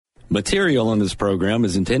Material on this program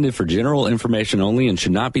is intended for general information only and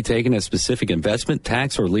should not be taken as specific investment,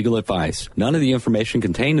 tax, or legal advice. None of the information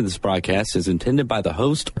contained in this broadcast is intended by the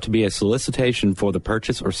host to be a solicitation for the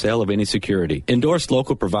purchase or sale of any security. Endorsed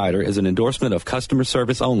local provider is an endorsement of customer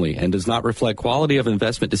service only and does not reflect quality of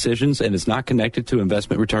investment decisions and is not connected to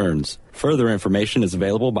investment returns. Further information is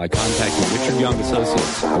available by contacting Richard Young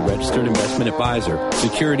Associates, a registered investment advisor.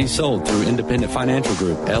 Securities sold through Independent Financial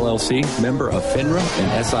Group, LLC, member of FINRA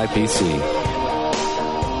and SIPC.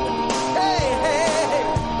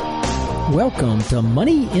 Welcome to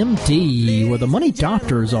Money MD, where the money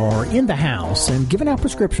doctors are in the house and giving out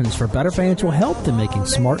prescriptions for better financial health and making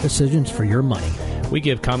smart decisions for your money. We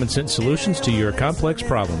give common sense solutions to your complex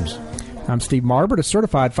problems. I'm Steve Marbert, a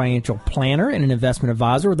certified financial planner and an investment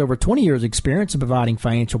advisor with over 20 years' experience in providing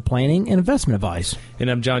financial planning and investment advice. And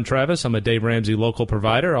I'm John Travis. I'm a Dave Ramsey local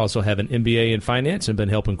provider. I also have an MBA in finance and been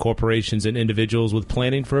helping corporations and individuals with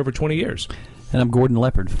planning for over 20 years. And I'm Gordon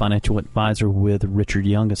Leopard, financial advisor with Richard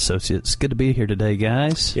Young Associates. Good to be here today,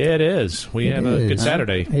 guys. Yeah, it is. We have a good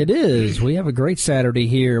Saturday. It is. We have a great Saturday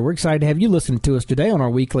here. We're excited to have you listen to us today on our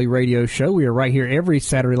weekly radio show. We are right here every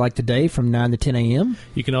Saturday like today from 9 to 10 a.m.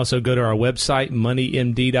 You can also go to our website,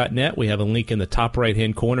 moneymd.net. We have a link in the top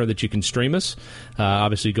right-hand corner that you can stream us.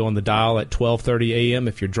 Obviously, go on the dial at 12:30 a.m.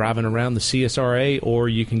 if you're driving around the CSRA, or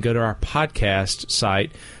you can go to our podcast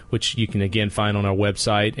site, which you can, again, find on our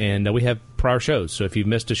website. And we have prior shows. So if you've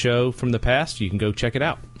missed a show from the past, you can go check it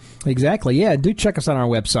out. Exactly. Yeah, do check us on our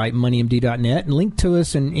website, moneymd.net, and link to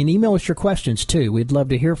us and email us your questions, too. We'd love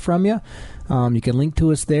to hear from you. You can link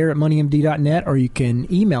to us there at moneymd.net, or you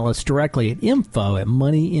can email us directly at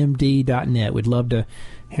info@moneymd.net. We'd love to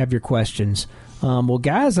have your questions. Well,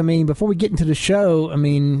 guys, before we get into the show,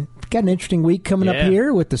 got an interesting week coming up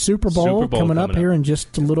here with the Super Bowl coming up here in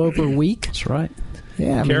just a little over a week. That's right.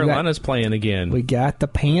 Yeah, Carolina's playing again. We got the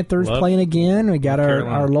Panthers playing again. We got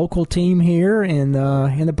our local team here and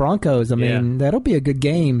the Broncos. That'll be a good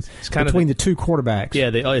game between the two quarterbacks. Yeah,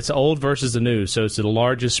 it's old versus the new, so it's the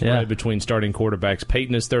largest spread between starting quarterbacks.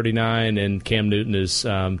 Peyton is 39 and Cam Newton is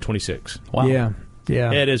 26. Wow.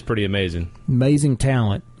 Yeah. It is pretty amazing. Amazing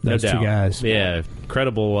talent, those no doubt. two guys. Yeah,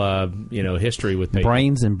 incredible history with Peyton.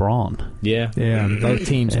 Brains and brawn. Yeah. Both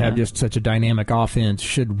teams have just such a dynamic offense.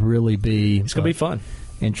 Should really be. It's going to be fun.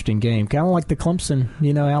 Interesting game. Kind of like the Clemson,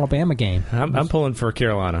 Alabama game. I'm pulling for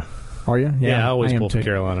Carolina. Are you? Yeah, I always pull for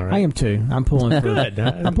Carolina. Right? I am too. I'm pulling for.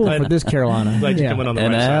 I'm pulling for this Carolina. Glad you're coming on the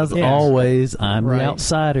and right as side. always, I'm the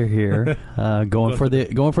outsider here, going for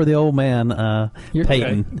the old man,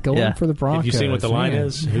 Peyton. Going for the Broncos. Have you seen what the line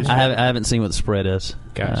is? I haven't seen what the spread is.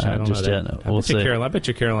 Gosh, I don't just know that. Yet. We'll see. I bet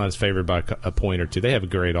you Carolina's favored by a point or two. They have a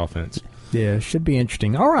great offense. Yeah, should be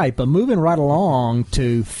interesting. All right, but moving right along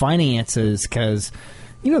to finances, because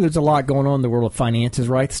there's a lot going on in the world of finances,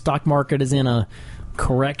 right? The stock market is in a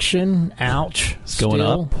correction. Ouch. It's going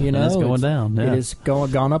up. It's going down. Yeah. It has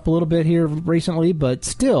gone up a little bit here recently, but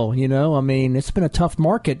still, it's been a tough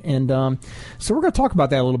market. And so we're going to talk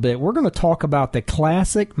about that a little bit. We're going to talk about the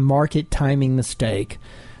classic market timing mistake.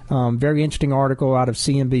 Very interesting article out of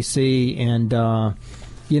CNBC. And, a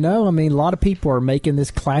lot of people are making this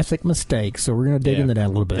classic mistake. So we're going to dig into that a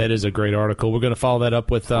little bit. That is a great article. We're going to follow that up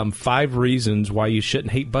with 5 reasons why you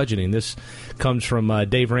shouldn't hate budgeting. This comes from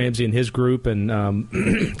Dave Ramsey and his group, and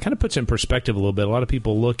kind of puts in perspective a little bit. A lot of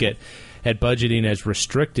people look at budgeting as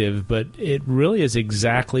restrictive, but it really is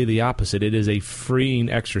exactly the opposite. It is a freeing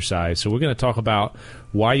exercise. So we're going to talk about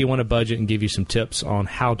why you want to budget and give you some tips on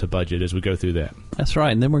how to budget as we go through that. That's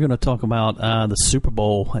right. And then we're going to talk about the Super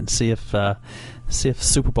Bowl and see if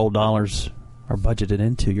Super Bowl dollars are budgeted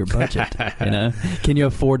into your budget. Can you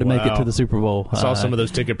afford to make it to the Super Bowl? I saw some of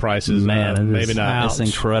those ticket prices. Man, maybe not. It's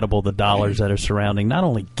incredible, the dollars that are surrounding not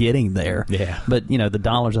only getting there, but the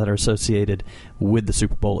dollars that are associated with the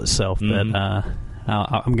Super Bowl itself. Mm-hmm. That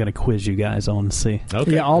I'm going to quiz you guys on to see.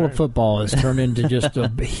 Okay. Yeah, all of football has turned into just a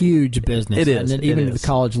huge business. It is. Even at the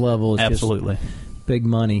college level, it's absolutely just big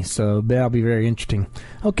money, so that'll be very interesting.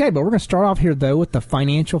 Okay, but we're going to start off here, though, with the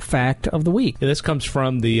financial fact of the week. Yeah, this comes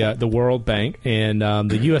from the World Bank, and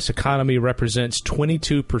the U.S. economy represents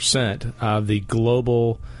 22% of the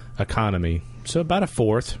global economy. So about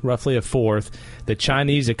roughly a fourth. The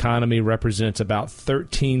Chinese economy represents about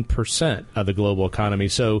 13% of the global economy.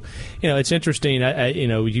 So, it's interesting.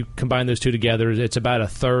 You combine those two together, it's about a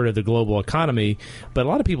third of the global economy. But a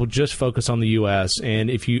lot of people just focus on the U.S.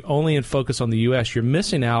 And if you only focus on the U.S., you're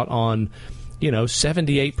missing out on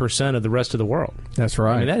 78% of the rest of the world. That's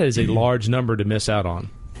right. That is a large number to miss out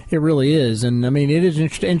on. It really is, and I mean, it is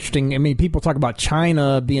interesting. I mean, people talk about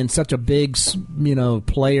China being such a big,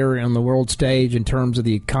 player on the world stage in terms of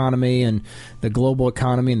the economy and the global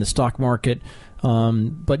economy and the stock market.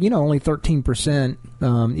 But only 13%.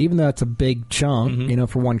 Even though that's a big chunk,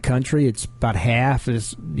 for one country, it's about half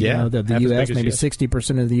is the U.S. Maybe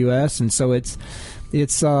 60% of the U.S. And so it's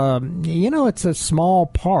it's a small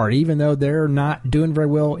part. Even though they're not doing very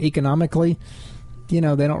well economically, they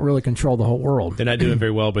don't really control the whole world. They're not doing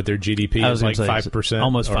very well, but their GDP is like 5%.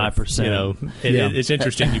 Almost 5%. It's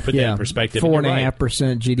interesting you put that in perspective.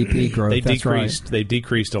 4.5% GDP growth. They've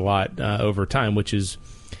decreased a lot over time, which is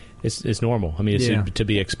it's normal. I mean, it's to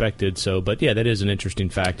be expected. So, but that is an interesting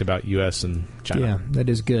fact about U.S. and China. Yeah, that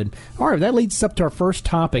is good. All right, that leads us up to our first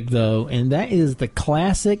topic, though, and that is the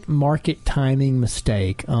classic market timing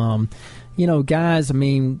mistake. Guys, I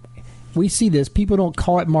mean, we see this. People don't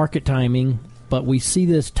call it market timing, but we see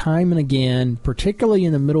this time and again, particularly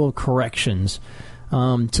in the middle of corrections.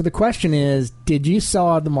 So the question is, did you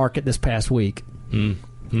saw the market this past week?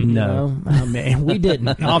 No. We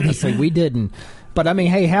didn't. Obviously, we didn't. But, I mean,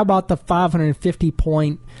 hey, how about the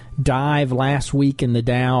 550-point dive last week in the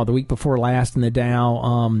Dow, the week before last in the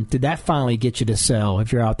Dow? Did that finally get you to sell,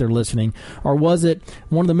 if you're out there listening? Or was it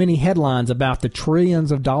one of the many headlines about the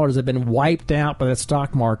trillions of dollars that have been wiped out by the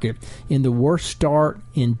stock market in the worst start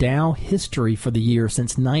in Dow history for the year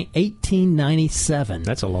since 1897?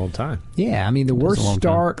 That's a long time. Yeah, I mean, the worst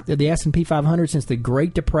start of the S&P 500 since the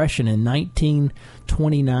Great Depression in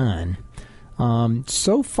 1929.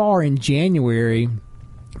 So far in January,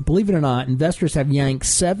 believe it or not, investors have yanked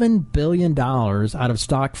 $7 billion out of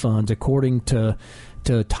stock funds, according to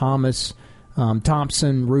Thomson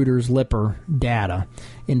Reuters Lipper data.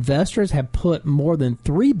 Investors have put more than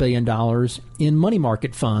 $3 billion in money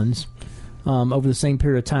market funds over the same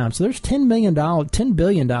period of time. So there's $10 billion,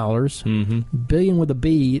 billion with a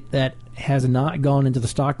B, that has not gone into the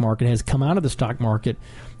stock market, has come out of the stock market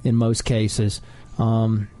in most cases.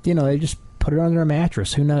 They just put it under a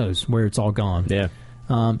mattress. Who knows where it's all gone? Yeah.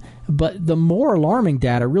 But the more alarming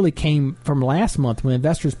data really came from last month, when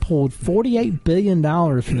investors pulled $48 billion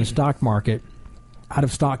from the stock market out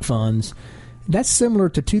of stock funds. That's similar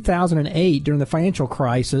to 2008 during the financial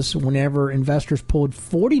crisis, whenever investors pulled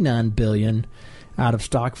 $49 billion out of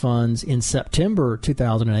stock funds in September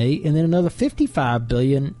 2008, and then another $55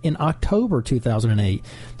 billion in October 2008.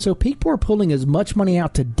 So people are pulling as much money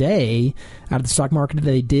out today out of the stock market as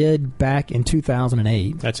they did back in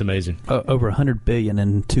 2008. That's amazing. Over $100 billion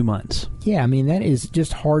in 2 months. Yeah, I mean, that is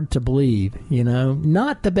just hard to believe,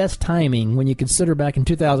 Not the best timing when you consider back in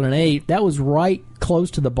 2008, that was right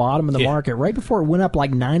close to the bottom of the market, right before it went up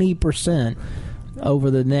like 90%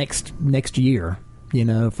 over the next year.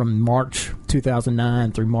 From March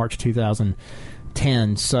 2009 through March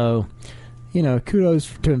 2010. So, kudos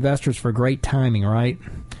to investors for great timing, right?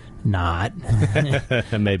 Not.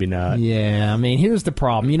 Maybe not. Yeah, I mean, here's the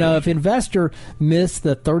problem. If investor missed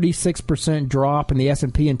the 36% drop in the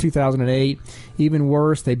S&P in 2008, even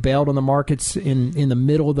worse, they bailed on the markets in the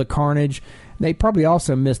middle of the carnage. They probably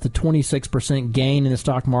also missed the 26% gain in the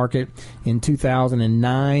stock market in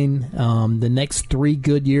 2009. The next 3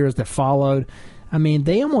 good years that followed, I mean,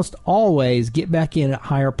 they almost always get back in at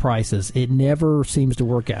higher prices. It never seems to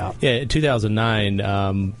work out. Yeah, in 2009,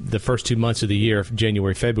 the first 2 months of the year,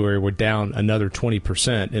 January, February, were down another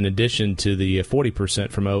 20%, in addition to the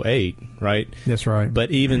 40% from 2008, right? That's right.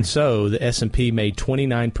 But even so, the S&P made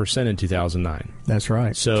 29% in 2009. That's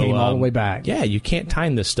right. So came all the way back. Yeah, you can't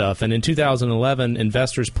time this stuff. And in 2011,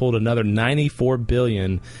 investors pulled another $94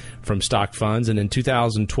 billion from stock funds, and in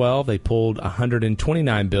 2012, they pulled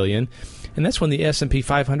 $129 billion. And that's when the S&P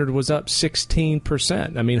 500 was up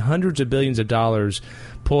 16%. I mean, hundreds of billions of dollars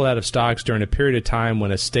pulled out of stocks during a period of time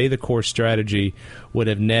when a stay-the-course strategy would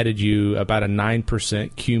have netted you about a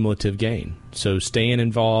 9% cumulative gain. So staying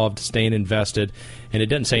involved, staying invested, and it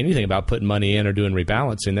doesn't say anything about putting money in or doing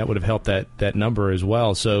rebalancing. That would have helped that number as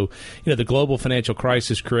well. So, the global financial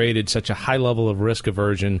crisis created such a high level of risk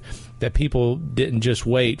aversion that people didn't just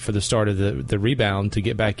wait for the start of the rebound to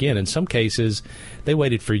get back in. In some cases, they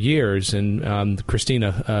waited for years. And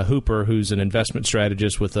Christina Hooper, who's an investment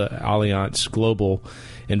strategist with Allianz Global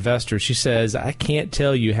Investors, she says, I can't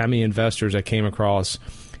tell you how many investors I came across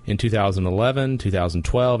in 2011,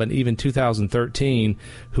 2012, and even 2013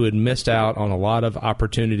 who had missed out on a lot of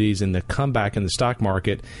opportunities in the comeback in the stock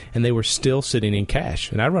market, and they were still sitting in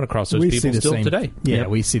cash. And I run across those people still today. Yeah,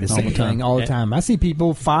 we see the same thing all the time. I see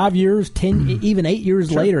people 5 years, 10, even 8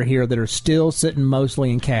 years later here that are still sitting mostly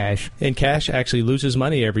in cash. And cash actually loses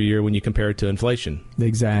money every year when you compare it to inflation.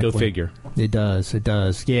 Exactly. Go figure. It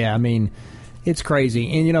does. Yeah, I mean, it's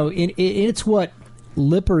crazy. And, it's what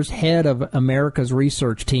Lipper's head of America's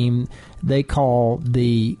research team, they call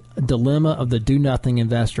the dilemma of the do-nothing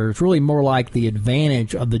investor. It's really more like the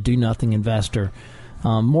advantage of the do-nothing investor.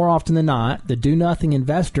 More often than not, the do-nothing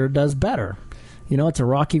investor does better. It's a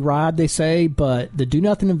rocky ride, they say, but the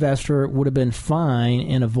do-nothing investor would have been fine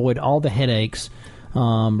and avoid all the headaches,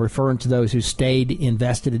 referring to those who stayed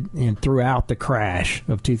invested in throughout the crash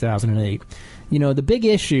of 2008. The big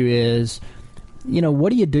issue is, what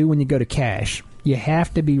do you do when you go to cash? You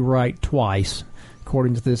have to be right twice,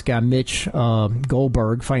 according to this guy, Mitch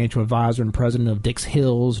Goldberg, financial advisor and president of Dix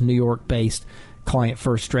Hills, New York-based Client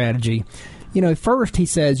First Strategy. First he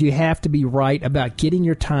says you have to be right about getting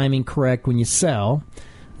your timing correct when you sell,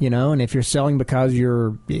 and if you're selling because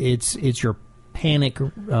it's your panic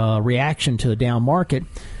reaction to a down market,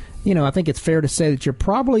 I think it's fair to say that you're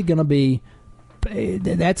probably going to be you're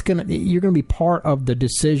going to be part of the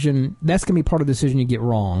decision. That's going to be part of the decision you get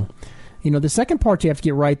wrong. The second part you have to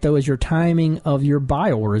get right, though, is your timing of your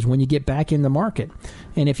buy orders when you get back in the market.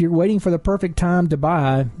 And if you're waiting for the perfect time to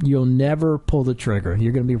buy, you'll never pull the trigger.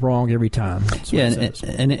 You're going to be wrong every time.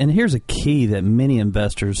 And here's a key that many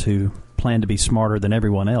investors who plan to be smarter than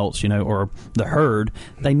everyone else, or the herd,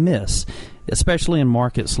 they miss. Especially in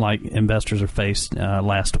markets like investors are faced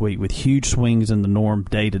last week with huge swings in the norm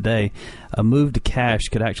day to day, a move to cash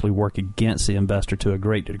could actually work against the investor to a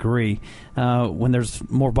great degree when there's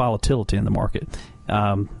more volatility in the market.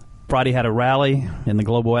 Friday had a rally in the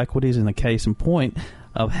global equities, and the case in point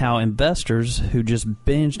of how investors who just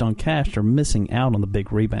binged on cash are missing out on the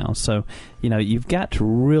big rebounds. So, you've got to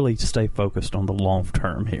really stay focused on the long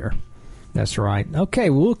term here. That's right. Okay,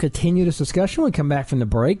 we'll continue this discussion when we come back from the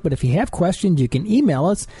break. But if you have questions, you can email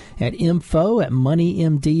us at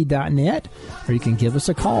info@moneymd.net, or you can give us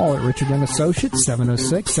a call at Richard Young Associates,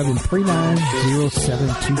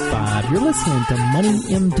 706-739-0725. You're listening to Money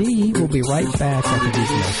MD. We'll be right back after these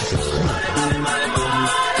messages.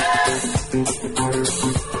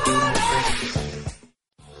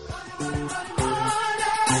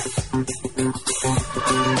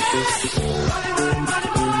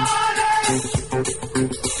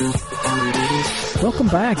 Welcome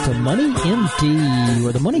back to Money MD,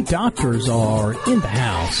 where the money doctors are in the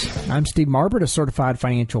house. I'm Steve Marbert, a certified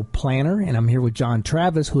financial planner, and I'm here with John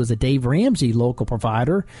Travis, who is a Dave Ramsey local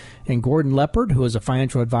provider, and Gordon Leopard, who is a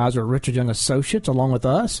financial advisor at Richard Young Associates, along with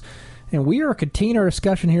us. And we are continuing our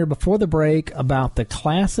discussion here before the break about the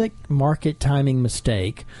classic market timing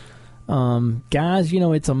mistake. Guys,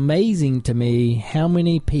 it's amazing to me how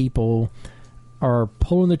many people are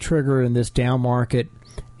pulling the trigger in this down market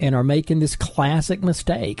and are making this classic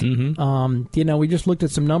mistake. Mm-hmm. We just looked at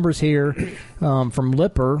some numbers here from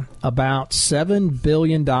Lipper, about $7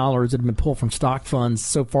 billion that have been pulled from stock funds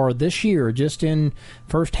so far this year, just in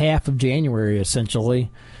first half of January, essentially.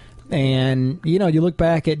 And, you look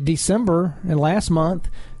back at December and last month,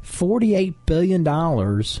 $48 billion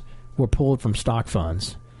were pulled from stock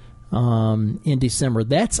funds. In December.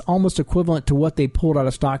 That's almost equivalent to what they pulled out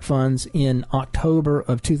of stock funds in October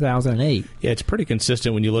of 2008. Yeah, it's pretty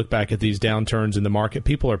consistent when you look back at these downturns in the market.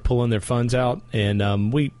 People are pulling their funds out,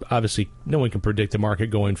 and we obviously, no one can predict the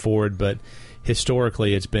market going forward, but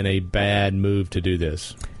historically it's been a bad move to do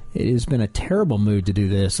this. It has been a terrible move to do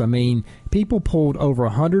this. I mean, people pulled over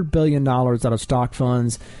 $100 billion out of stock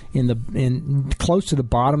funds in close to the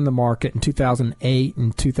bottom of the market in 2008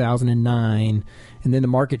 and 2009, and then the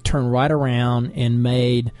market turned right around and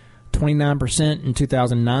made 29% in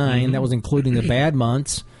 2009. Mm-hmm. That was including the bad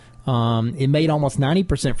months. It made almost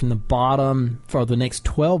 90% from the bottom for the next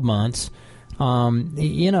 12 months.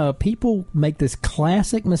 People make this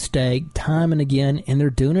classic mistake time and again, and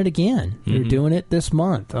they're doing it again. Mm-hmm. They're doing it this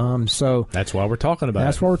month. So that's why we're talking about it.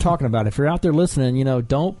 That's what we're talking about. If you're out there listening,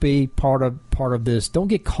 don't be part of this. Don't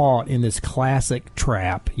get caught in this classic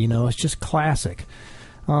trap. It's just classic.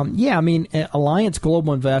 Alliance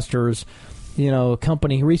Global Investors,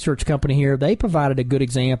 research company here, they provided a good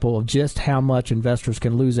example of just how much investors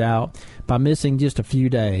can lose out by missing just a few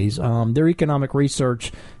days. Their economic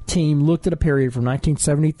research team looked at a period from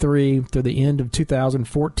 1973 through the end of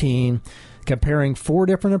 2014, comparing 4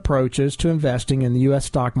 different approaches to investing in the U.S.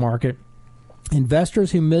 stock market.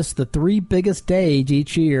 Investors who miss the 3 biggest days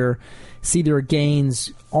each year see their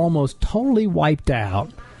gains almost totally wiped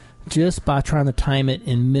out just by trying to time it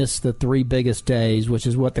and miss the 3 biggest days, which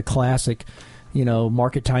is what the classic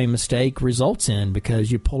market time mistake results in,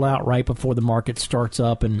 because you pull out right before the market starts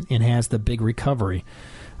up and has the big recovery.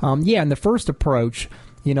 In the first approach,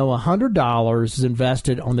 $100 is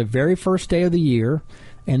invested on the very first day of the year,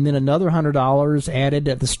 and then another $100 added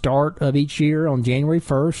at the start of each year on January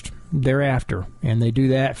 1st thereafter. And they do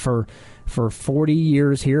that for 40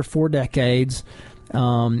 years here, 4 decades.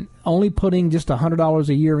 Only putting just $100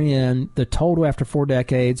 a year in, the total after 4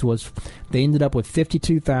 decades was they ended up with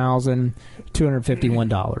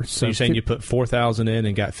 $52,251. So you're saying you put $4,000 in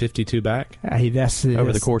and got $52 back that's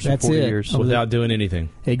over the course of 40 years without doing anything?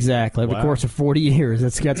 Exactly, over the course of 40 years.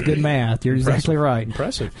 That's good math. You're exactly right.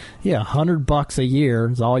 Impressive. Yeah, $100 a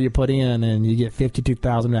year is all you put in, and you get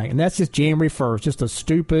 $52,000 back. And that's just January 1st, just a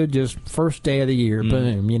stupid, just first day of the year.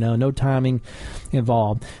 Boom. No timing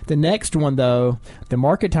involved. The next one, though, the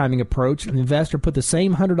market timing approach, an investor put the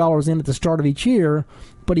same $100 in at the start of each year,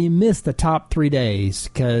 but he missed the top 3 days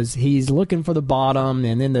because he's looking for the bottom,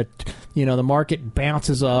 and then the market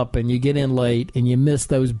bounces up, and you get in late, and you miss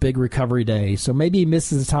those big recovery days. So maybe he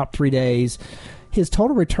misses the top 3 days. His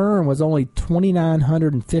total return was only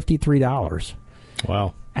 $2,953.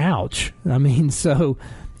 Wow. Ouch. I mean, so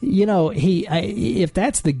if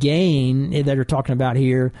that's the gain that you're talking about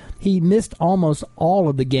here, he missed almost all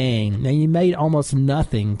of the gain. Now, you made almost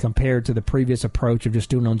nothing compared to the previous approach of just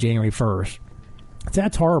doing it on January 1st.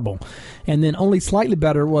 That's horrible. And then only slightly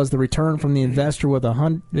better was the return from the investor with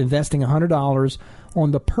investing $100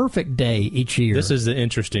 on the perfect day each year. This is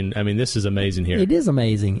this is amazing here. It is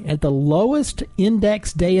amazing. At the lowest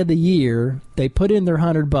index day of the year, they put in their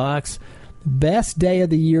 $100, best day of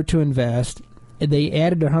the year to invest. They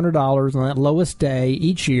added $100 on that lowest day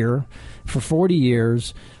each year for 40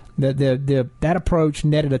 years. That approach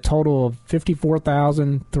netted a total of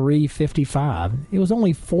 $54,355. It was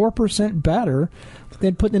only 4% better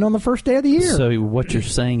than putting it on the first day of the year. So what you're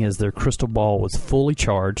saying is their crystal ball was fully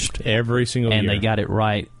charged every single year, and they got it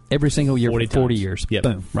right every single year for 40 years. Yep.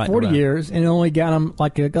 Boom, right. 40 years, and it only got them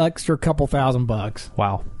like an extra couple $1,000.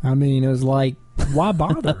 Wow. I mean, it was like, why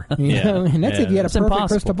bother? And that's if you had a perfect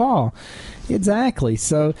crystal ball. Exactly.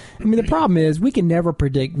 So, I mean, the problem is we can never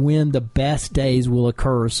predict when the best days will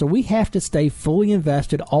occur. So we have to stay fully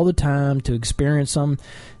invested all the time to experience them.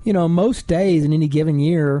 Most days in any given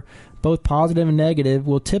year, both positive and negative,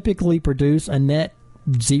 will typically produce a net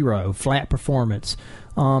zero, flat performance.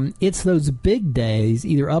 It's those big days,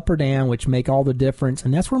 either up or down, which make all the difference,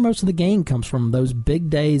 and that's where most of the gain comes from, those big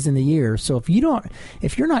days in the year. So if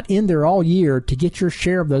you're not in there all year to get your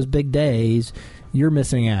share of those big days, you're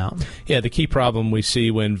missing out. Yeah, the key problem we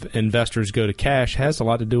see when investors go to cash has a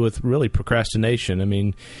lot to do with really procrastination. I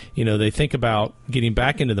mean, they think about getting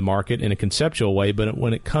back into the market in a conceptual way, but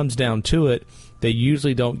when it comes down to it, they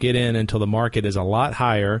usually don't get in until the market is a lot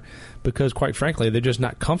higher because, quite frankly, they're just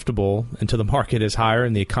not comfortable until the market is higher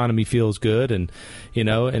and the economy feels good. And,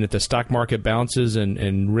 and if the stock market bounces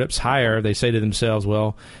and rips higher, they say to themselves,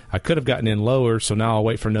 well, I could have gotten in lower, so now I'll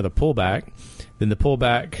wait for another pullback. Then the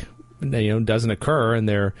pullback doesn't occur, and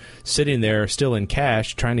they're sitting there still in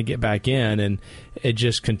cash trying to get back in, and it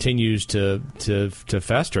just continues to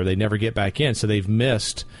fester. They never get back in, so they've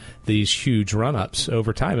missed these huge run-ups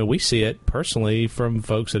over time, and we see it personally from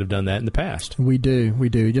folks that have done that in the past. We do.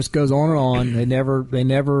 It just goes on and on. They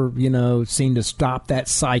never seem to stop that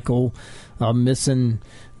cycle of missing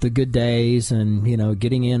the good days and,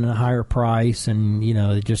 getting in a higher price, and,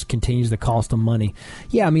 it just continues to cost them money.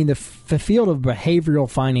 Yeah, I mean, the field of behavioral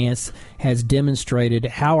finance has demonstrated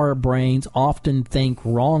how our brains often think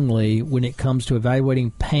wrongly when it comes to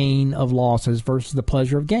evaluating pain of losses versus the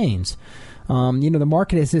pleasure of gains. The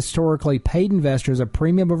market has historically paid investors a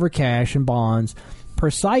premium over cash and bonds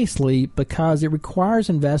precisely because it requires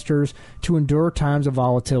investors to endure times of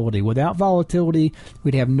volatility. Without volatility,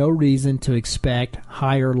 we'd have no reason to expect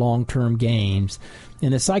higher long-term gains.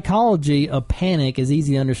 And the psychology of panic is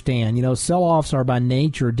easy to understand. Sell-offs are by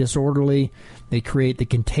nature disorderly. They create the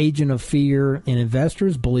contagion of fear, and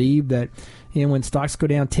investors believe that when stocks go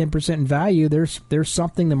down 10% in value, there's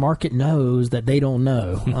something the market knows that they don't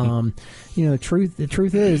know. The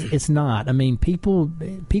truth is it's not. I mean, people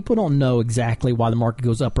don't know exactly why the market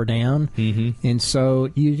goes up or down, and so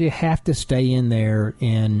you have to stay in there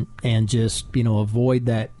and just avoid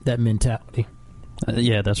that mentality.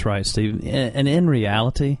 Yeah, that's right, Steve. And in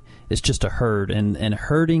reality, it's just a herd, and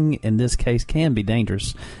herding in this case can be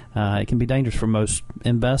dangerous. It can be dangerous for most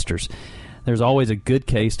investors. There's always a good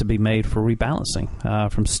case to be made for rebalancing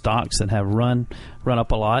from stocks that have run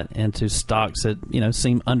up a lot into stocks that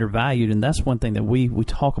seem undervalued, and that's one thing that we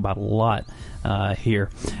talk about a lot here.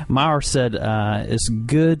 Meyer said it's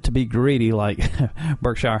good to be greedy, like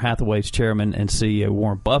Berkshire Hathaway's chairman and CEO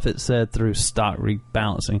Warren Buffett said, through stock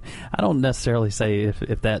rebalancing. I don't necessarily say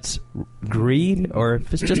if that's greed or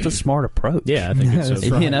if it's just a smart approach. Yeah, I think it's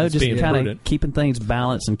right. Just kind of keeping things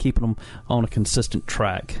balanced and keeping them on a consistent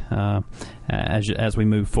track as we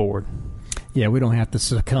move forward. Yeah, we don't have to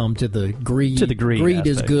succumb to the greed. Greed aspect.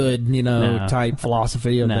 Is good, type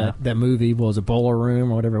philosophy of that movie. Was it Boiler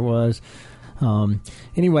Room or whatever it was?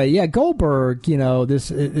 Anyway, yeah, Goldberg,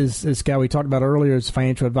 this is this guy we talked about earlier as a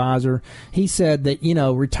financial advisor. He said that,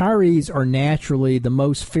 retirees are naturally the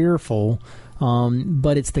most fearful,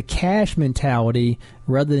 but it's the cash mentality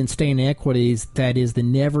rather than staying in equities that is the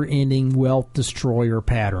never-ending wealth destroyer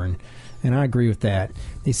pattern. And I agree with that.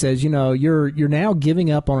 He says, you're now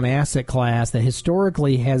giving up on an asset class that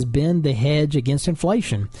historically has been the hedge against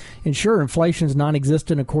inflation. And sure, inflation is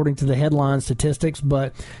non-existent according to the headline statistics,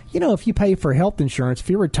 but, if you pay for health insurance,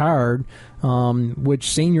 if you're retired,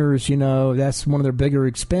 which seniors, that's one of their bigger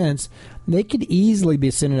expense, they could easily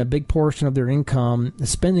be spending a big portion of their income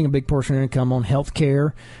on health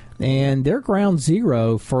care, and they're ground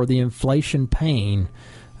zero for the inflation pain.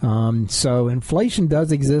 So inflation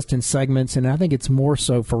does exist in segments, and I think it's more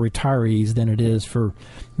so for retirees than it is for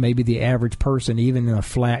maybe the average person, even in a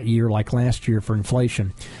flat year like last year for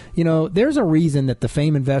inflation. There's a reason that the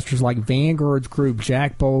famed investors like Vanguard's group,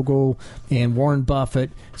 Jack Bogle and Warren Buffett,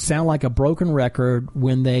 sound like a broken record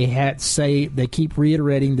when they keep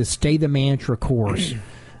reiterating the stay the mantra course.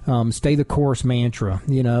 Stay the course mantra.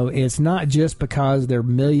 It's not just because they're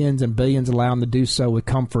millions and billions allow them to do so with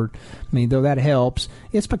comfort. I mean, though that helps,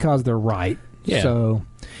 it's because they're right. Yeah. So,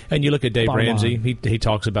 and you look at Dave Ramsey, he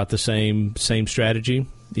talks about the same strategy.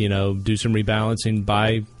 Do some rebalancing,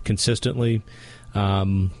 buy consistently.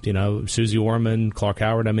 Susie Orman, Clark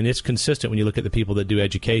Howard. I mean, it's consistent when you look at the people that do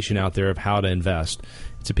education out there of how to invest.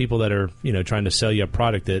 It's the people that are trying to sell you a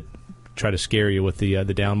product that try to scare you with the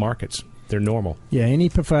down markets. They're normal. Yeah, any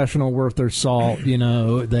professional worth their salt,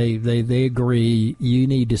 they agree you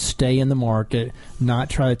need to stay in the market, not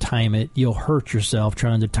try to time it. You'll hurt yourself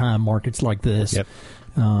trying to time markets like this. Yep.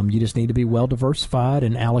 You just need to be well diversified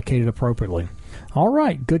and allocated appropriately. All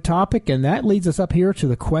right, good topic, and that leads us up here to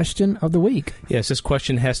the question of the week. Yes, this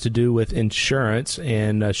question has to do with insurance,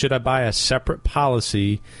 and should I buy a separate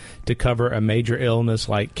policy to cover a major illness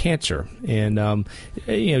like cancer? And,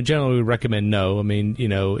 generally we recommend no. I mean,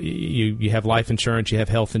 you have life insurance, you have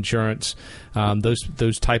health insurance.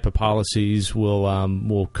 Those type of policies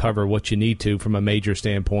will cover what you need to from a major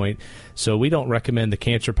standpoint. So we don't recommend the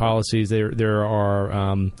cancer policies. There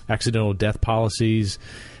are accidental death policies.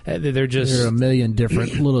 There are a million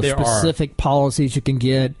different little specific policies you can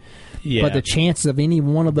get. Yeah. But the chances of any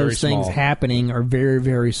one of those things happening are very,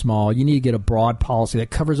 very small. You need to get a broad policy that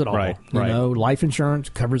covers it all. Right. Life insurance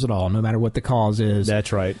covers it all, no matter what the cause is.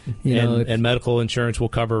 That's right. And medical insurance will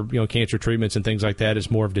cover cancer treatments and things like that. It's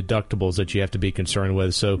more of deductibles that you have to be concerned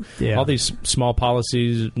with. So all these small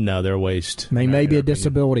policies, no, they're a waste. Maybe a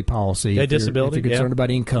disability policy. A disability, if you're concerned about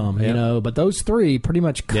income. But those three pretty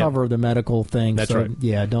much cover the medical thing. That's right.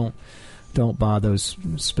 Yeah, don't buy those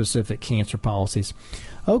specific cancer policies.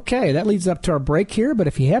 Okay, that leads up to our break here, but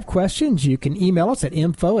if you have questions, you can email us at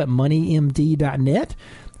info@moneymd.net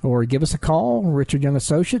or give us a call, Richard Young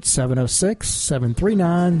Associates,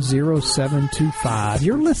 706-739-0725.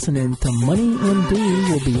 You're listening to Money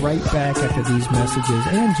MD. We'll be right back after these messages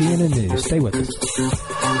and GNN News. Stay with us.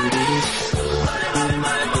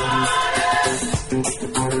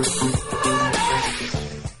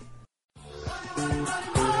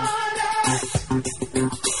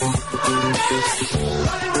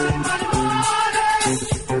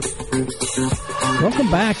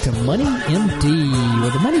 Welcome back to Money MD,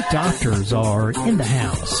 where the money doctors are in the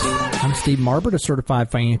house. I'm Steve Marbert, a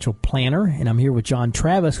certified financial planner, and I'm here with John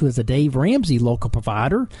Travis, who is a Dave Ramsey local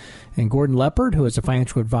provider, and Gordon Leopard, who is a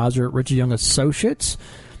financial advisor at Richard Young Associates,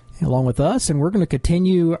 along with us. And we're going to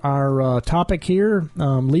continue our topic here,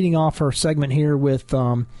 leading off our segment here with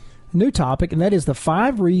a new topic, and that is the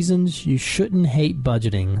 5 reasons you shouldn't hate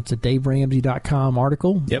budgeting. It's a DaveRamsey.com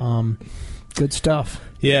article. Yep. Good stuff.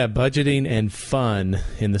 Yeah, budgeting and fun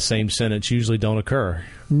in the same sentence usually don't occur.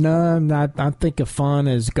 No, I think of fun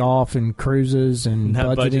as golf and cruises and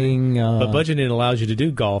budgeting. But budgeting allows you to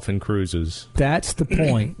do golf and cruises. That's the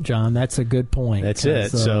point, John. That's a good point. That's it.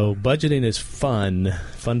 So budgeting is fun.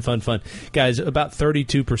 Fun. Guys, about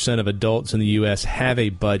 32% of adults in the U.S. have a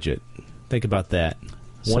budget. Think about that.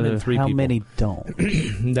 One in 3 how people. many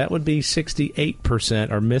don't? That would be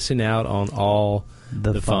 68% are missing out on all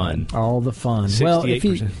the fun. All the fun. 68%. Well,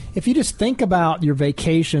 if you just think about your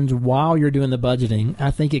vacations while you're doing the budgeting,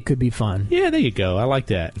 I think it could be fun. Yeah, there you go. I like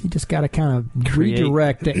that. You just got to kind of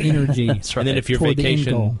redirect the energy. That's right. And then if your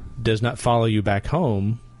vacation does not follow you back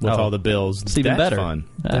home, with all the bills. It's even better. Fun.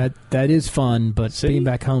 That is fun, but See? being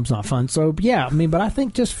back home's not fun. So yeah, I mean, but I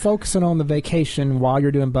think just focusing on the vacation while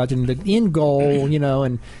you're doing budgeting, the end goal,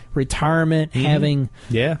 and retirement, having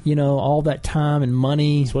all that time and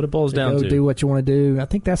money. That's what it boils down go to. Do what you want to do. I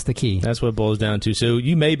think that's the key. That's what it boils down to. So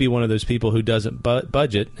you may be one of those people who doesn't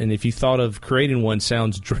budget, and if you thought of creating one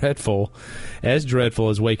sounds dreadful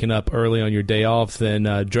as waking up early on your day off, then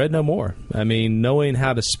dread no more. I mean, knowing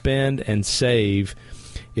how to spend and save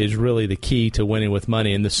is really the key to winning with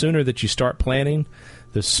money. And the sooner that you start planning,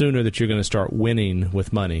 the sooner that you're going to start winning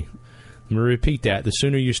with money. I'm going to repeat that. The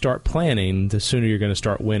sooner you start planning, the sooner you're going to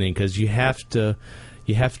start winning, because you have to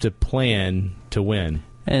plan to win.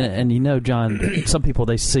 And John, some people,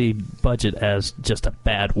 they see budget as just a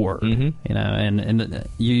bad word, and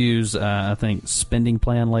you use, I think, spending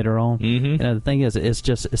plan later on. The thing is,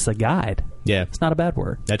 it's a guide. Yeah. It's not a bad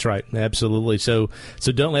word. That's right. Absolutely. So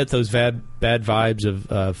don't let those bad vibes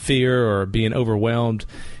of fear or being overwhelmed,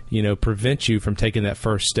 prevent you from taking that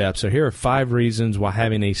first step. So here are 5 reasons why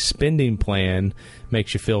having a spending plan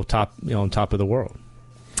makes you feel on top of the world.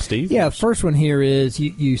 Steve? Yeah, first one here is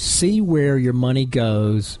you see where your money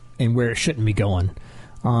goes and where it shouldn't be going.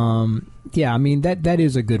 I mean, that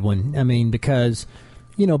is a good one. I mean, because,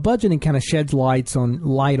 budgeting kind of sheds light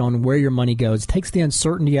on where your money goes. It takes the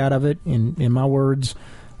uncertainty out of it, in my words.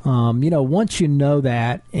 Once you know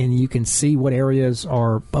that and you can see what areas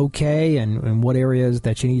are okay and what areas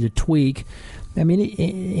that you need to tweak, I mean,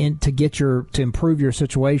 and to improve your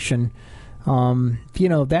situation,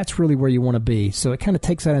 that's really where you want to be. So it kind of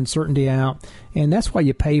takes that uncertainty out, and that's why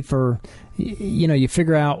you pay for, you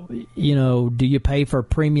figure out, do you pay for a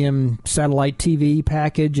premium satellite TV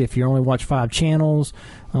package if you only watch 5 channels?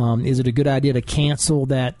 Is it a good idea to cancel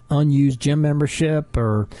that unused gym membership,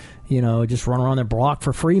 or just run around the block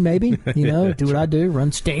for free, maybe? Do what I do,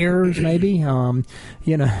 run stairs, maybe.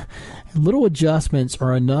 Little adjustments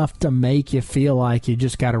are enough to make you feel like you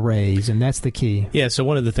just got a raise, and that's the key. Yeah, so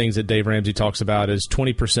one of the things that Dave Ramsey talks about is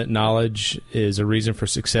 20% knowledge is a reason for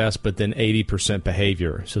success, but then 80%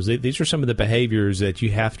 behavior. So these are some of the behaviors that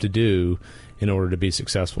you have to do in order to be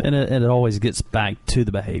successful. And it always gets back to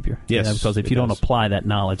the behavior. Yes. Because if you don't apply that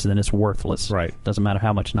knowledge, then it's worthless. Right. Doesn't matter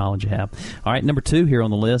how much knowledge you have. All right, number 2 here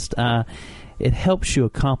on the list, it helps you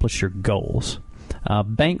accomplish your goals. Go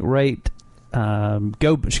banking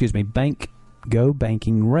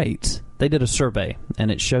rates. They did a survey,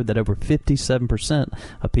 and it showed that over 57%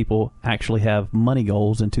 of people actually have money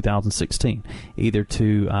goals in 2016, either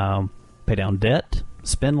to pay down debt,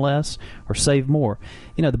 spend less, or save more.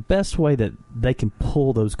 The best way that they can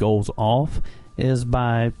pull those goals off is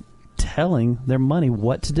by telling their money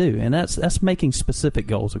what to do, and that's making specific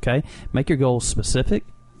goals. Okay, make your goals specific,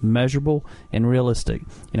 measurable, and realistic.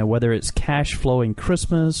 Whether it's cash flowing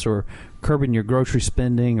Christmas, or curbing your grocery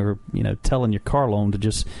spending, or telling your car loan to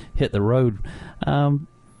just hit the road,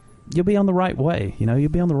 you'll be on the right way. You'll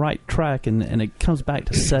be on the right track, and it comes back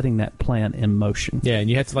to setting that plan in motion. Yeah, and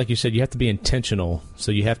you have to, like you said, you have to be intentional.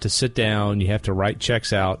 So you have to sit down, you have to write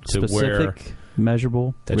checks out to specific,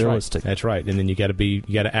 measurable, realistic. Right. That's right. And then you got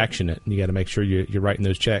to action it. You got to make sure you're writing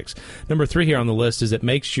those checks. Number 3 here on the list is it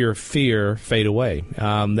makes your fear fade away.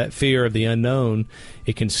 That fear of the unknown,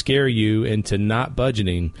 it can scare you into not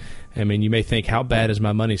budgeting. I mean, you may think, how bad is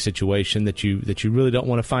my money situation, that you really don't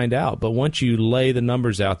want to find out. But once you lay the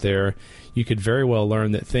numbers out there, you could very well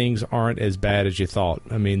learn that things aren't as bad as you thought.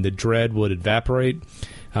 I mean, the dread would evaporate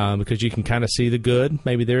because you can kind of see the good.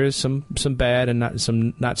 Maybe there is some bad and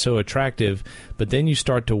not so attractive. But then you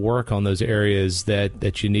start to work on those areas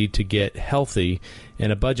that you need to get healthy,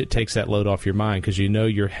 and a budget takes that load off your mind because you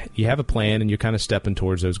have a plan and you're kind of stepping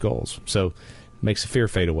towards those goals. So it makes the fear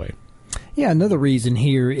fade away. Yeah, another reason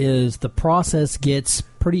here is the process gets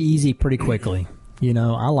pretty easy pretty quickly.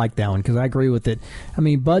 I like that one because I agree with it. I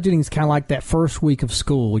mean, budgeting is kind of like that first week of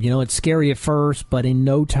school. It's scary at first, but in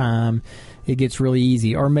no time it gets really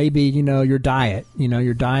easy. Or maybe, your diet.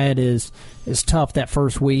 Your diet is tough that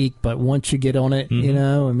first week, but once you get on it,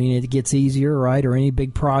 it gets easier, right? Or any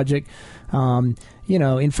big project.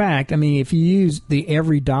 In fact, if you use the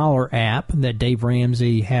Every Dollar app that Dave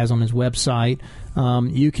Ramsey has on his website,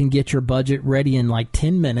 you can get your budget ready in like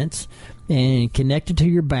 10 minutes and connect it to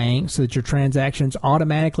your bank so that your transactions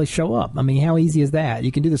automatically show up. I mean, how easy is that?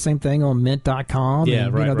 You can do the same thing on Mint.com. Yeah,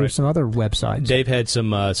 and, right. There's some other websites. Dave had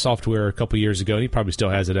some software a couple years ago, and he probably still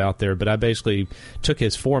has it out there, but I basically took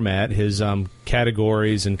his format, his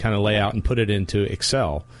categories and kind of layout, and put it into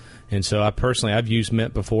Excel. And so I've used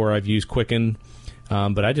Mint before. I've used Quicken.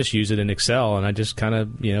 But I just use it in Excel, and I just kind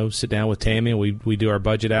of, sit down with Tammy, and we do our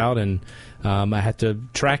budget out, and I have to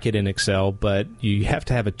track it in Excel, but you have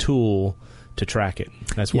to have a tool to track it.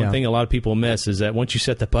 That's one thing a lot of people miss, is that once you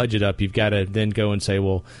set the budget up, you've got to then go and say,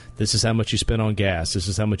 well, this is how much you spent on gas. This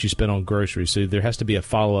is how much you spent on groceries. So there has to be a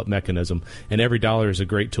follow-up mechanism, and every dollar is a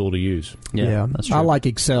great tool to use. Yeah, that's true. I like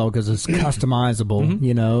Excel because it's customizable,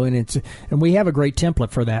 and we have a great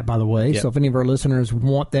template for that, by the way. Yep. So if any of our listeners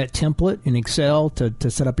want that template in Excel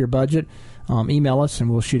to set up your budget, email us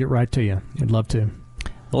and we'll shoot it right to you. We'd love to.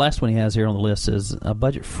 The last one he has here on the list is a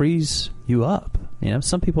budget frees you up.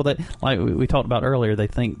 Some people that, like we talked about earlier, they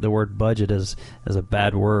think the word budget is a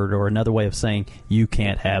bad word or another way of saying you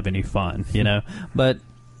can't have any fun, But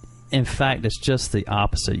in fact, it's just the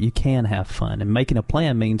opposite. You can have fun. And making a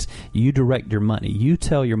plan means you direct your money. You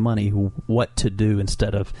tell your money what to do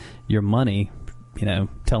instead of your money,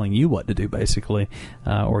 telling you what to do, basically,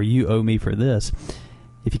 or you owe me for this.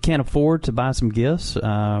 If you can't afford to buy some gifts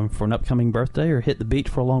for an upcoming birthday or hit the beach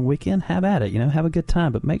for a long weekend, have at it. Have a good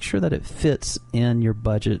time, but make sure that it fits in your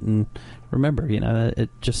budget. And remember,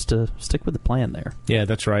 just stick with the plan there. Yeah,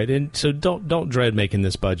 that's right. And so don't dread making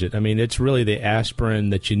this budget. I mean, it's really the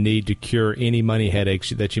aspirin that you need to cure any money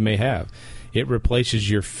headaches that you may have. It replaces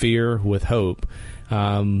your fear with hope.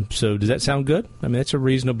 So does that sound good? I mean, it's a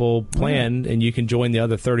reasonable plan, and you can join the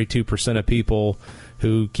other 32% of people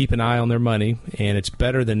who keep an eye on their money, and it's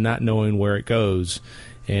better than not knowing where it goes.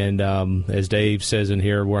 And as Dave says in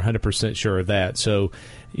here, we're 100% sure of that. So,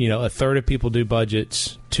 a third of people do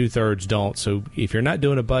budgets, 2/3 don't. So if you're not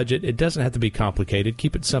doing a budget, it doesn't have to be complicated.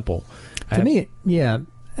 Keep it simple. To me,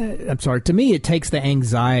 it takes the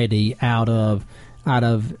anxiety out of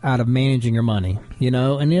managing your money,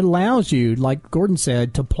 and it allows you, like Gordon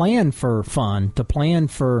said, to plan for fun, to plan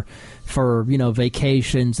for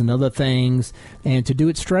vacations and other things, and to do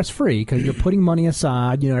it stress-free because you're putting money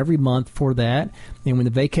aside, every month for that. And when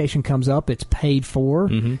the vacation comes up, it's paid for.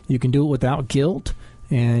 Mm-hmm. You can do it without guilt,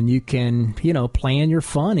 and you can, plan your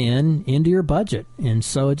fun into your budget. And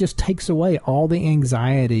so it just takes away all the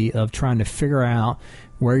anxiety of trying to figure out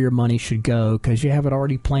where your money should go because you have it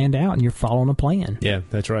already planned out and you're following a plan. Yeah,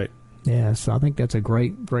 that's right. Yeah, so I think that's a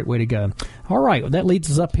great way to go. All right, well, that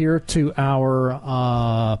leads us up here to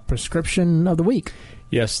our prescription of the week.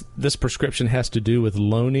 Yes, this prescription has to do with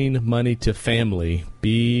loaning money to family.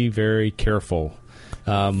 Be very careful.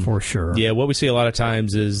 For sure. Yeah, what we see a lot of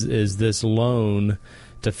times is this loan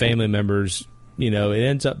to family members, it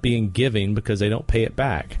ends up being giving because they don't pay it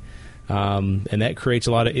back. And that creates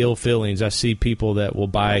a lot of ill feelings. I see people that will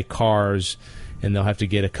buy cars and they'll have to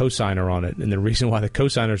get a cosigner on it. And the reason why the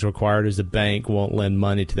cosigner is required is the bank won't lend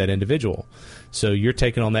money to that individual. So you're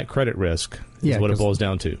taking on that credit risk is what it boils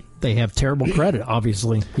down to. They have terrible credit,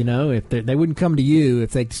 obviously. If they wouldn't come to you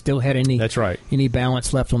if they still had any That's right. any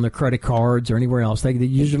balance left on their credit cards or anywhere else. They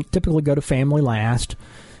usually typically go to family last.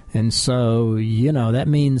 And so, that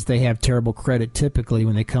means they have terrible credit typically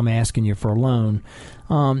when they come asking you for a loan.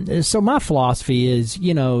 So my philosophy is,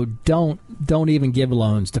 don't even give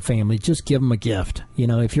loans to family. Just give them a gift.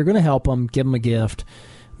 If you're going to help them, give them a gift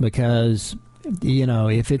because,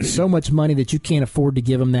 if it's so much money that you can't afford to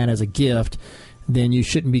give them that as a gift, then you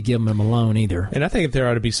shouldn't be giving them a loan either. And I think if there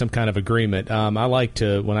ought to be some kind of agreement. I like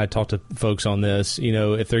to, when I talk to folks on this,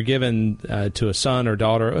 if they're given to a son or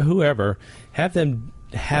daughter or whoever, have them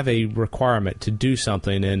have a requirement to do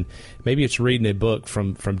something, and maybe it's reading a book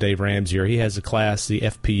from Dave Ramsey, or he has a class, the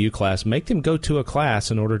FPU class. Make them go to a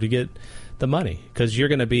class in order to get the money, because you're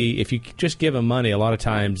going to be, if you just give them money, a lot of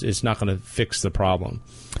times it's not going to fix the problem.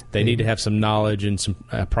 They need to have some knowledge and some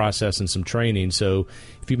process and some training. So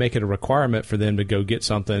if you make it a requirement for them to go get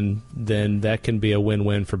something, then that can be a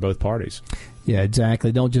win-win for both parties. Yeah,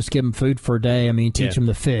 exactly. Don't just give them food for a day. I mean, teach them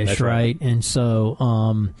to fish, that's right? And so,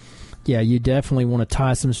 you definitely want to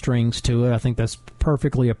tie some strings to it. I think that's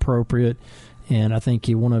perfectly appropriate, and I think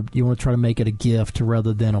you want to try to make it a gift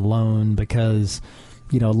rather than a loan, because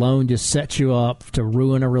a loan just sets you up to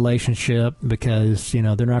ruin a relationship because they're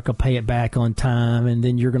not going to pay it back on time, and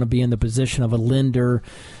then you're going to be in the position of a lender,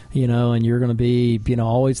 and you're going to be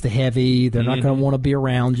always the heavy. They're not going to want to be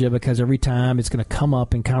around you because every time it's going to come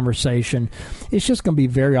up in conversation. It's just going to be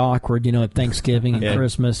very awkward, at Thanksgiving and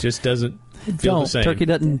Christmas. Just doesn't feel the same. Turkey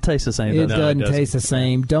doesn't taste the same. It doesn't taste the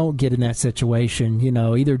same. Don't get in that situation.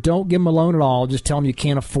 Either don't give them a loan at all. Just tell them you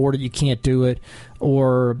can't afford it, you can't do it,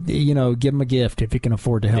 or give them a gift if you can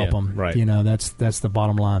afford to help them. Right. That's the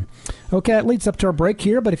bottom line. Okay, that leads up to our break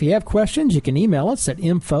here. But if you have questions, you can email us at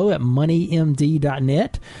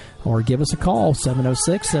info@moneymd.net or give us a call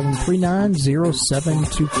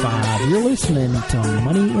 706-739-0725. You're listening to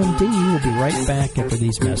Money MD. We'll be right back after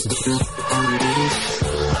these messages.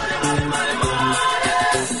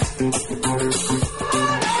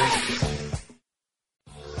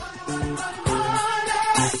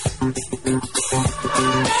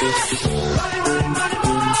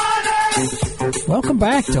 Welcome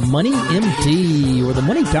back to Money MD, where the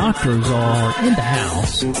money doctors are in the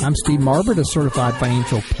house. I'm Steve Marbert, a certified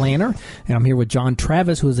financial planner, and I'm here with John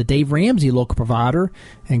Travis, who is a Dave Ramsey local provider,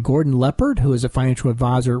 and Gordon Leopard, who is a financial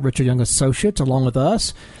advisor at Richard Young Associates, along with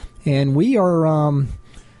us. And we are,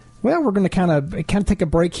 we're going to kind of take a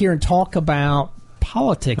break here and talk about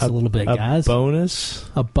politics a little bit, guys.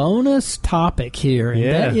 A bonus topic here, and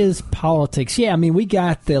that is politics. Yeah, I mean, we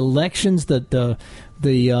got the elections, the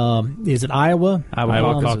is it Iowa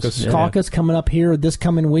caucus coming up here this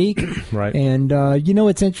coming week, right? And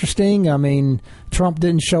it's interesting. I mean, Trump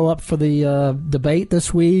didn't show up for the debate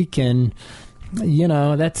this week, and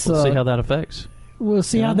that's we'll see how that affects. We'll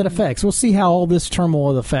see how that affects. We'll see how all this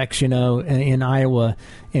turmoil affects, in Iowa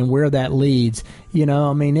and where that leads.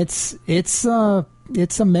 I mean, it's a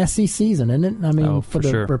messy season, isn't it? I mean, for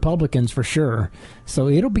the Republicans, for sure. So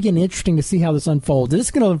it'll be interesting to see how this unfolds.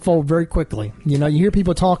 It's going to unfold very quickly. You hear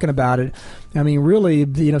people talking about it. I mean, really,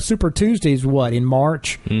 Super Tuesday is what, in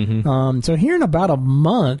March? Mm-hmm. So here in about a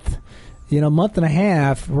month, month and a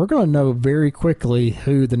half, we're going to know very quickly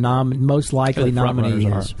who the most likely nominee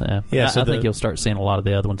is. I think you'll start seeing a lot of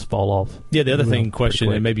the other ones fall off. Yeah, the other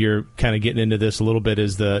question, and maybe you're kind of getting into this a little bit,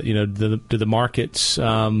 is do the markets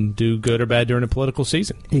do good or bad during a political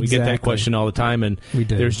season? Exactly. We get that question all the time, and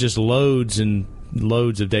there's just loads and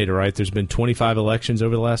loads of data, right? There's been 25 elections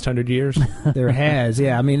over the last 100 years. There has,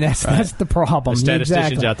 yeah. I mean, that's the problem. The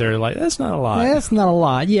statisticians out there are like, that's not a lot. That's not a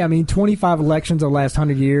lot. Yeah, I mean, 25 elections over the last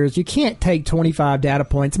 100 years. You can't take 25 data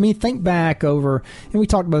points. I mean, think back over, and we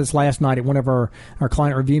talked about this last night at one of our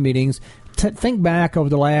client review meetings. Think back over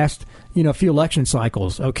the last, few election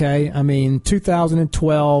cycles, okay? I mean,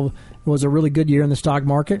 2012 was a really good year in the stock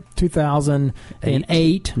market.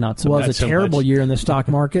 2008 was a terrible year in the stock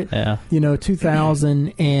market.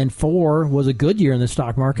 2004 was a good year in the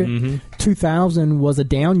stock market. Mm-hmm. 2000 was a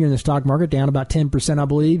down year in the stock market, down about 10%, I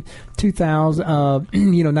believe.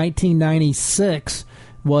 1996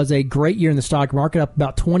 was a great year in the stock market, up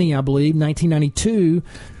about 20, I believe. 1992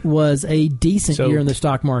 was a decent year in the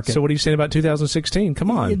stock market. So what are you saying about 2016?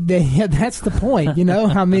 Come on. That's the point,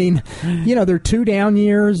 I mean, there are 2 down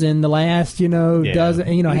years in the last,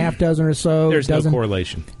 dozen, half dozen or so. There's no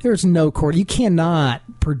correlation. There's no correlation. You cannot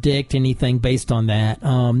predict anything based on that.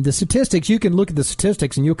 The statistics, you can look at the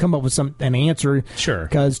statistics and you'll come up with an answer. Sure.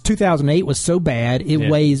 Because 2008 was so bad,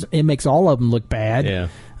 it makes all of them look bad. Yeah.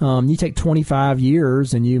 You take 25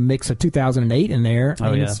 years and you mix a 2008 in there,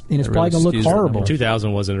 and it's probably going to look horrible.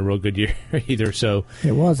 2000 wasn't a real good year either, so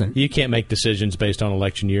it wasn't. You can't make decisions based on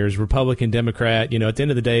election years. Republican, Democrat, at the end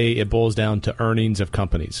of the day, it boils down to earnings of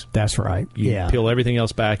companies. That's right. You peel everything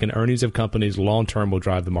else back, and earnings of companies long-term will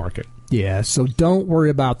drive the market. Yeah, so don't worry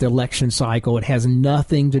about the election cycle. It has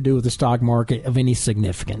nothing to do with the stock market of any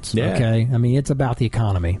significance, okay? I mean, it's about the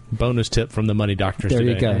economy. Bonus tip from the money doctors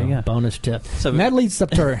today. There you go. Bonus tip. So that leads up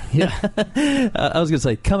to I was going to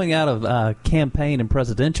say, coming out of campaign and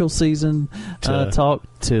presidential season talk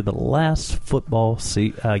to the last football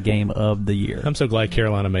game of the year. I'm so glad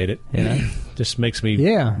Carolina made it. Just makes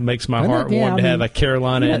my heart warm to have a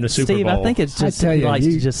Carolina in the Super Steve, Bowl. I think it's just he likes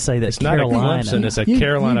to just say that it's Carolina. It's not a Clemson, it's a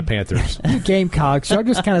Carolina Panthers. You Gamecocks, y'all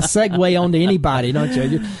just kind of segue onto anybody, don't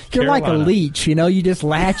you? You're like a leech, you just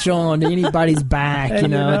latch on to anybody's back,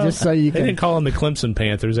 just so you can. They didn't call them the Clemson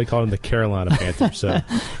Panthers, they called them the Carolina Panthers. So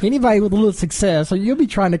anybody with a little success, so you'll be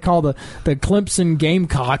trying to call the Clemson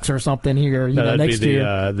Gamecocks or something here, next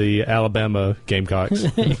year. The Alabama Gamecocks.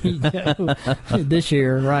 This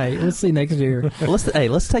year, right. We'll see next year.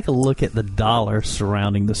 Let's take a look at the dollar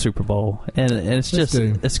surrounding the Super Bowl, and it's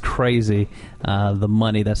it's crazy the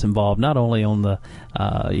money that's involved, not only on the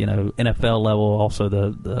NFL level, also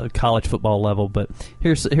the college football level. But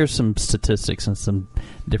here's some statistics and some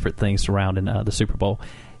different things surrounding the Super Bowl.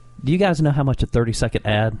 Do you guys know how much a 30-second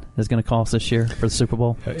ad is going to cost this year for the Super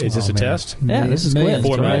Bowl? Is this a test? Yeah, this is quiz,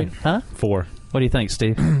 $4 million. Right? Huh? 4. What do you think,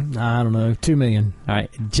 Steve? I don't know. $2 million. All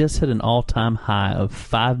right. Just hit an all-time high of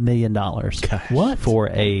 $5 million. Gosh. What? For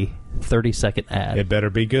a 30-second ad. It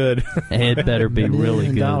better be good. It better be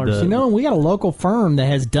really good. We got a local firm that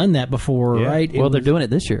has done that before, right? Well, they're doing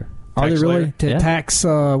it this year. Are they really? Tax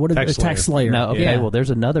Slayer. No, okay. Well,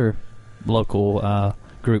 there's another local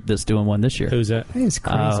group that's doing one this year. Who's that? It's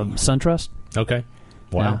crazy. SunTrust? Okay.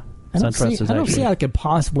 Wow. Yeah. I don't see how it could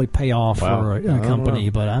possibly pay off for a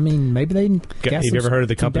company, but I mean, maybe they can. Have you ever heard of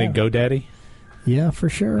the company GoDaddy? Yeah, for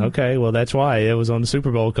sure. Okay, well, that's why it was on the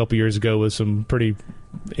Super Bowl a couple years ago with some pretty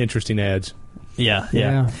interesting ads. Yeah,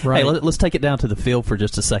 right. Hey, let's take it down to the field for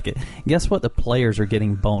just a second. Guess what? The players are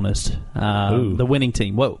getting bonused. The winning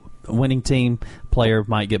team. What winning team player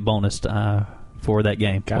might get bonused for that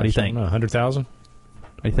game? Gosh, what do you think? $100,000.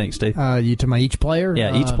 What do you think, Steve? You to my each player?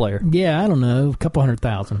 Yeah, each player. Yeah, I don't know, a couple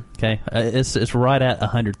 100,000. Okay, it's right at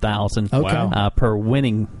 100,000 Okay. Per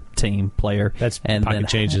winning team player. That's and pocket then,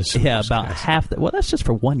 changes. Yeah, about half that. Well, that's just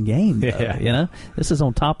for one game, though, Yeah. you know? This is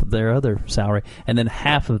on top of their other salary. And then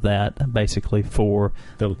half of that, basically, for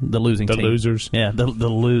the losing team. The losers. Yeah, the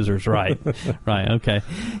losers, right. Right, okay.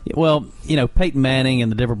 Well, you know, Peyton Manning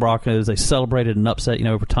and the Denver Broncos, they celebrated an upset, you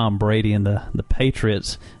know, over Tom Brady and the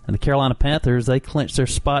Patriots. And the Carolina Panthers, they clinched their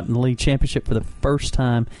spot in the league championship for the first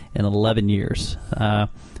time in 11 years.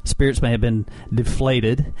 Spirits may have been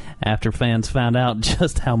deflated after fans found out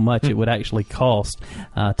just how much it would actually cost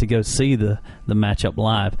to go see the matchup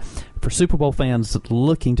live. For Super Bowl fans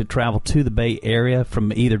looking to travel to the Bay Area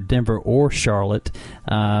from either Denver or Charlotte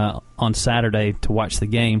on Saturday to watch the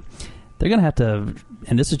game, they're going to have to,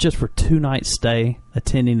 and this is just for 2-night stay,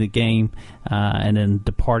 attending the game and then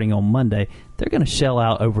departing on Monday, they're going to shell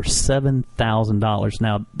out over $7,000.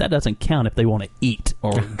 Now, that doesn't count if they want to eat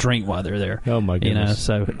or drink while they're there. Oh, my goodness.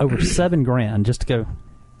 You know, so over $7,000 just to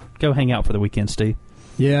go hang out for the weekend, Steve.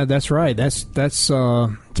 Yeah, that's right. That's yeah.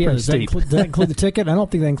 Does that include the ticket? I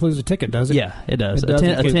don't think that includes the ticket, does it? Yeah, it does. It does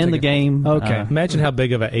include Attend the game. Okay. Imagine how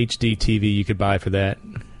big of a HD TV you could buy for that.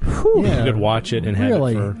 Yeah. You could watch it and have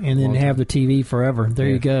really, it for and then have the TV forever. There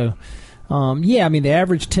you go. Yeah, I mean, the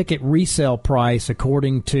average ticket resale price,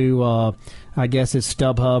 according to, I guess it's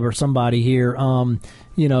StubHub or somebody here,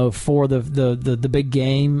 you know, for the big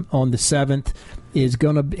game on the 7th is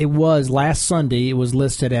it was last Sunday, it was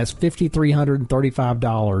listed as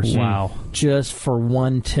 $5,335. Wow. Just for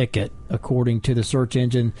one ticket, according to the search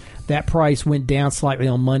engine. That price went down slightly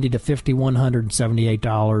on Monday to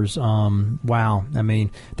 $5,178. Wow. I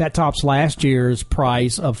mean, that tops last year's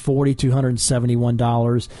price of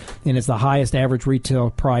 $4,271, and it's the highest average retail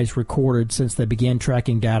price recorded since they began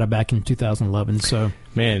tracking data back in 2011. So,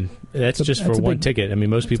 man, that's just for one ticket. I mean,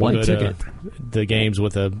 most people go to the games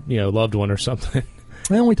with a loved one or something.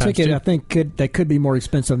 The only ticket 2. I think that could be more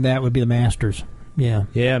expensive than that would be the Masters. Yeah.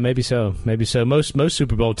 Yeah, maybe so. Maybe so. Most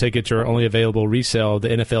Super Bowl tickets are only available resale. The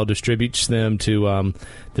NFL distributes them to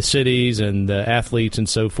the cities and the athletes and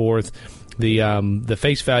so forth. The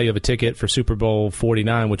face value of a ticket for Super Bowl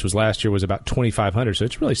 49, which was last year, was about $2,500. So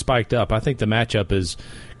it's really spiked up. I think the matchup is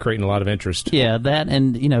creating a lot of interest. Yeah, that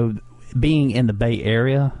and being in the Bay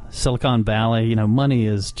Area, Silicon Valley, money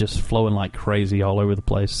is just flowing like crazy all over the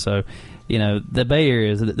place. So, the Bay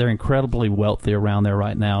Area, they're incredibly wealthy around there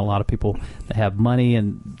right now. A lot of people that have money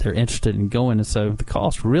and they're interested in going, and so the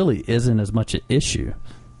cost really isn't as much an issue.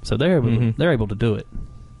 So they're able to do it.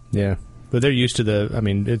 Yeah, but they're used to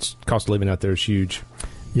it's cost of living out there is huge.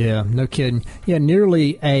 Yeah, no kidding. Yeah,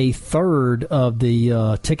 nearly a third of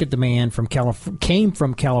the ticket demand came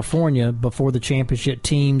from California before the championship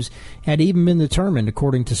teams had even been determined,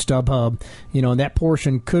 according to StubHub. And that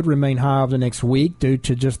portion could remain high over the next week due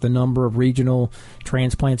to just the number of regional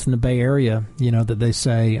transplants in the Bay Area. That they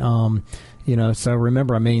say. So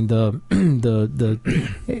remember,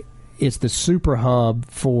 it's the super hub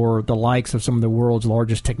for the likes of some of the world's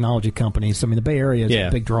largest technology companies. The Bay Area is a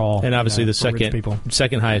big draw. And obviously the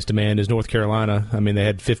second highest demand is North Carolina. They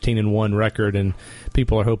had 15-1 record, and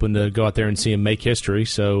people are hoping to go out there and see them make history.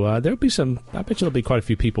 So there'll be I bet you there'll be quite a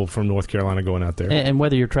few people from North Carolina going out there. And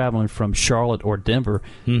whether you're traveling from Charlotte or Denver,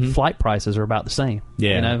 flight prices are about the same.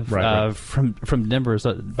 Yeah, right. From Denver is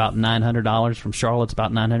about $900. From Charlotte's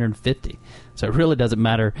about $950. So it really doesn't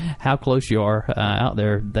matter how close you are out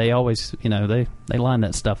there. They always, they line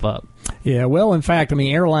that stuff up. Yeah, well, in fact,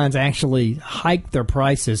 airlines actually hiked their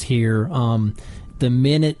prices here the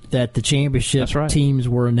minute that the championship teams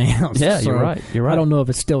were announced. Yeah, so you're right. I don't know if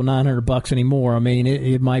it's still $900 anymore.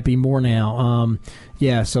 It might be more now.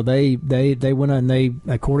 So they went on. They,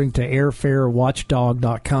 according to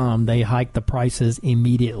airfarewatchdog.com, they hiked the prices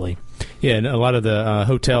immediately. Yeah, and a lot of the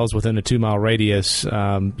hotels within a 2-mile radius,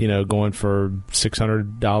 going for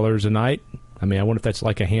 $600 a night. I wonder if that's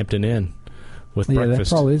like a Hampton Inn with breakfast.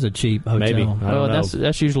 That probably is a cheap hotel. Maybe.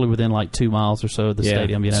 That's usually within like 2 miles or so of the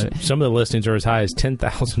stadium. Some of the listings are as high as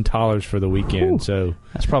 $10,000 for the weekend. Whew. So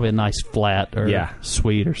that's probably a nice flat or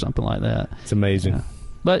suite or something like that. It's amazing. Yeah.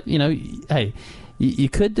 But hey. You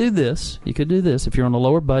could do this. If you're on a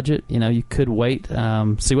lower budget, you could wait,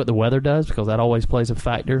 see what the weather does, because that always plays a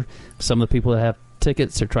factor. Some of the people that have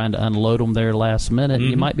tickets are trying to unload them there last minute.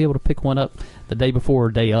 You might be able to pick one up the day before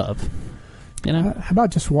or day of. How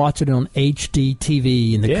about just watch it on HD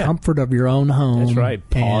TV in the comfort of your own home? That's right.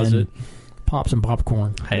 Pause it. Pop some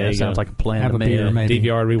popcorn. Hey, that sounds like a plan to me. Beer, maybe.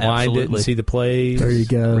 DVR, rewind it and see the plays. There you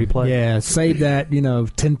go. Replay. Yeah, save that,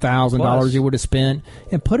 $10,000 you would have spent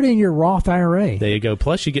and put it in your Roth IRA. There you go.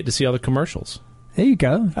 Plus, you get to see all the commercials. There you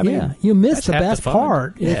go. You miss the best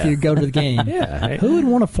part if you go to the game. Who would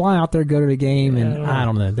want to fly out there, go to the game, and I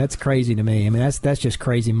don't know. That's crazy to me. I mean, that's just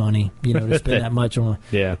crazy money, to spend that much on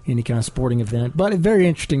any kind of sporting event. But it's very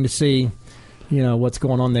interesting to see, what's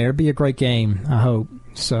going on there. It'd be a great game, I hope.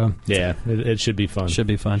 So it should be fun. Should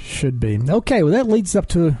be fun. Should be. Okay, well, that leads up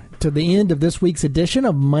to the end of this week's edition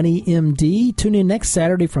of Money MD. Tune in next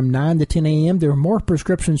Saturday from 9 to 10 a.m. There are more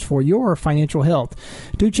prescriptions for your financial health.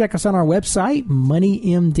 Do check us on our website,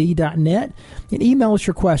 moneymd.net, and email us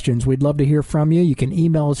your questions. We'd love to hear from you. You can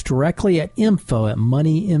email us directly at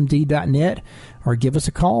info@moneymd.net or give us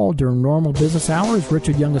a call during normal business hours.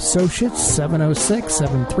 Richard Young Associates,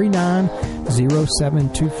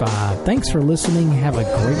 706-739-0725. Thanks for listening. Have a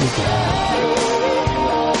great weekend.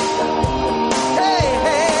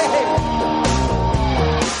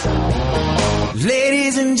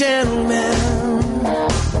 Ladies and gentlemen,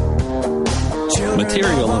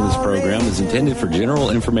 material on this program is intended for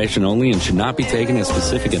general information only and should not be taken as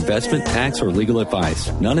specific investment, tax, or legal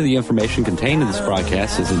advice. None of the information contained in this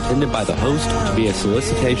broadcast is intended by the host to be a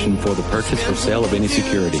solicitation for the purchase or sale of any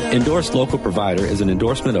security. Endorsed local provider is an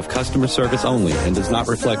endorsement of customer service only and does not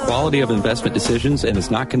reflect quality of investment decisions and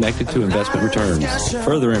is not connected to investment returns.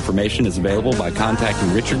 Further information is available by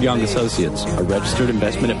contacting Richard Young Associates, a registered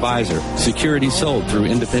investment advisor. Securities sold through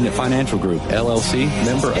Independent Financial Group, LLC,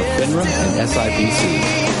 member of FINRA and SIPC.